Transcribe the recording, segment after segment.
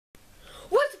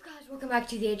welcome back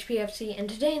to the HPFC, and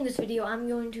today in this video I'm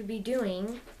going to be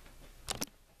doing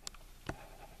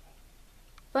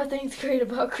 5 things great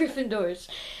about Gryffindors.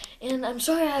 And I'm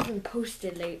sorry I haven't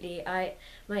posted lately.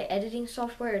 My editing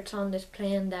software, it's on this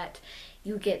plan that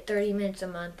you get 30 minutes a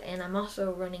month, and I'm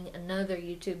also running another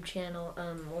YouTube channel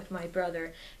with my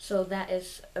brother, so that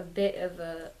is a bit of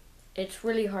a, it's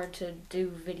really hard to do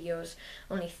videos,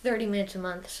 only 30 minutes a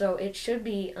month, so it should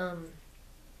be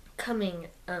coming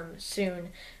soon,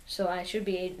 so I should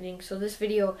be editing. So this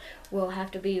video will have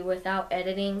to be without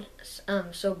editing,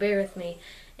 so bear with me,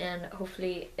 and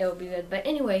hopefully it'll be good. But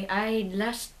anyway,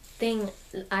 last thing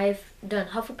I've done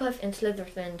Hufflepuff and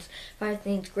Slytherins, 5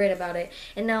 things great about it,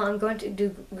 and now I'm going to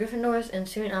do Gryffindors, and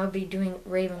soon I'll be doing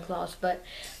Ravenclaws. But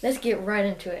let's get right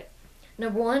into it.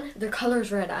 Number 1, their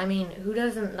color's red. I mean, who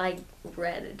doesn't like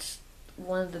red? It's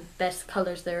one of the best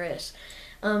colors there is.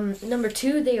 Number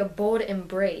 2, they are bold and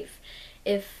brave.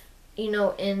 If, you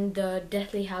know, in the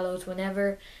Deathly Hallows,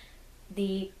 whenever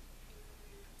the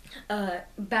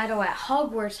battle at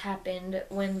Hogwarts happened,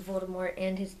 when Voldemort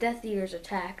and his Death Eaters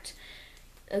attacked,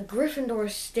 Gryffindor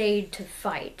stayed to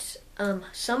fight.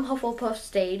 Some Hufflepuffs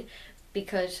stayed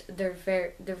because they're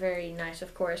very nice,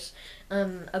 of course.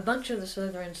 A bunch of the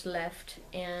Slytherins left,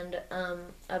 and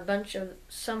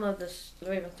some of the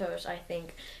Ravenclaws, I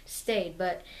think, stayed.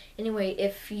 But anyway,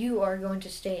 if you are going to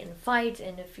stay and fight,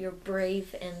 and if you're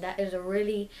brave, and that is a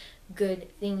really good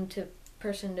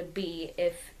person to be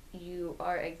if you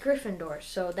are a Gryffindor.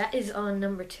 So that is on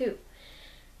number 2.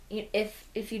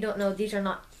 If you don't know, these are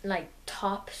not like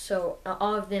top, so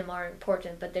all of them are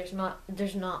important, but there's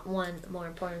not one more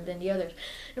important than the others.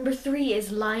 Number 3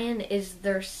 is lion is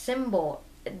their symbol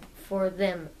for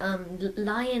them.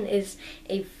 Lion is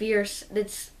a fierce,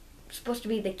 that's supposed to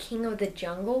be the king of the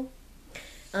jungle,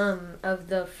 of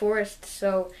the forest,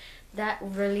 so that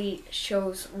really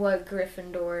shows what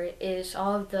Gryffindor is.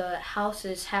 All of the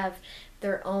houses have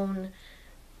their own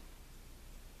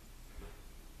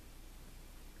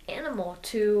animal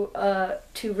to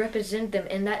represent them,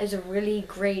 and that is a really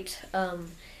great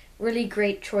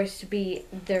choice to be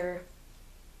their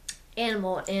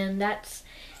animal, and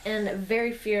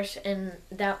very fierce, and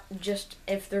that just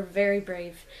if they're very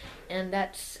brave, and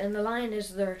the lion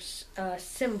is their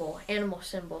animal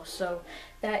symbol, so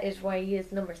that is why he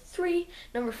is number 3.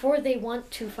 Number 4, they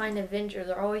want to find adventure.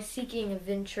 They're always seeking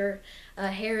adventure.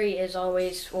 Harry is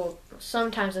always, well,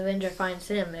 sometimes adventure finds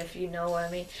him, if you know what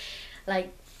I mean.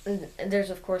 Like,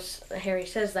 there's, of course, Harry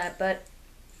says that, but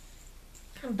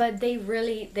they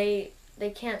really, they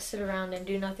can't sit around and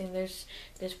do nothing. There's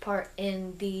this part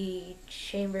in the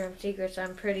Chamber of Secrets,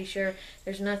 I'm pretty sure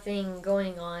there's nothing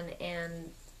going on, and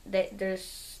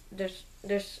it's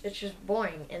just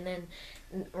boring, and then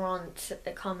Ron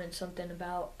comments something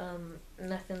about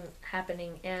nothing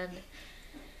happening. And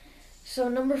so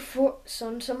number 4,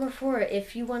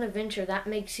 if you want adventure, that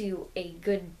makes you a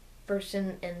good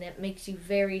person, and that makes you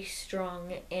very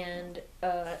strong and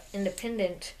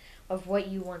independent of what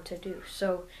you want to do.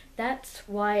 So that's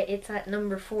why it's at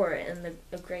number 4, and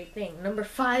the great thing. Number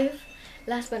 5,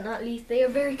 last but not least, they are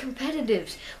very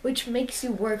competitive, which makes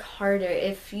you work harder.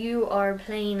 If you are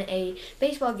playing a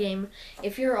baseball game,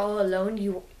 if you're all alone,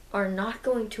 you are not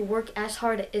going to work as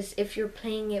hard as if you're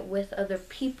playing it with other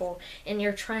people and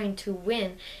you're trying to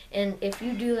win. And if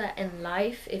you do that in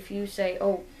life, if you say,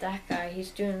 oh, that guy, he's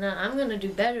doing that, I'm gonna do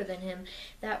better than him,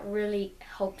 that really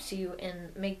helps you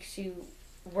and makes you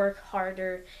work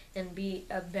harder and be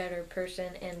a better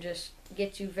person, and just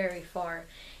gets you very far.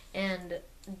 And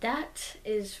that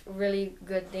is really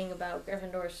good thing about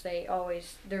Gryffindors.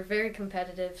 They're very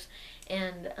competitive,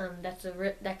 and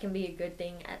that can be a good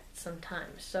thing at some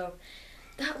times. So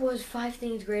that was 5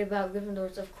 things great about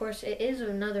Gryffindors. Of course, it is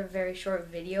another very short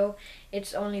video.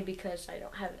 It's only because I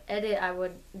don't have edit. I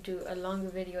would do a longer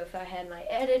video if I had my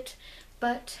edit.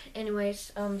 But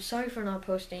anyways, sorry for not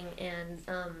posting, and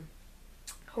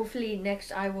hopefully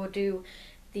next I will do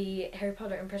the Harry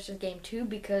Potter Impressive Game 2,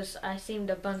 because I seem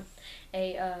to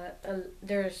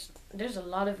there's a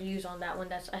lot of views on that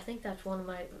one. I think that's one of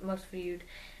my most viewed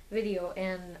video,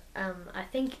 and I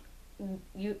think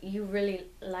you really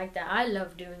like that. I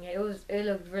love doing it. It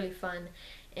looked really fun,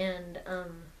 and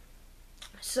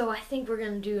so I think we're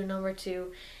gonna do number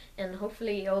 2, and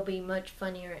hopefully it'll be much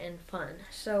funnier and fun.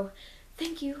 So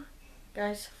thank you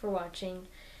guys for watching.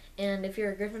 And if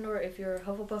you're a Gryffindor, if you're a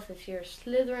Hufflepuff, if you're a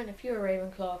Slytherin, if you're a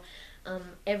Ravenclaw,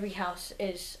 every house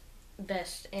is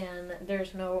best, and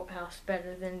there's no house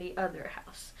better than the other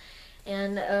house.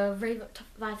 And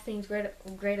 5 things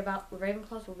great about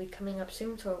Ravenclaws will be coming up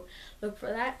soon, so look for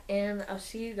that, and I'll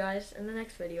see you guys in the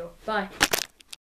next video. Bye.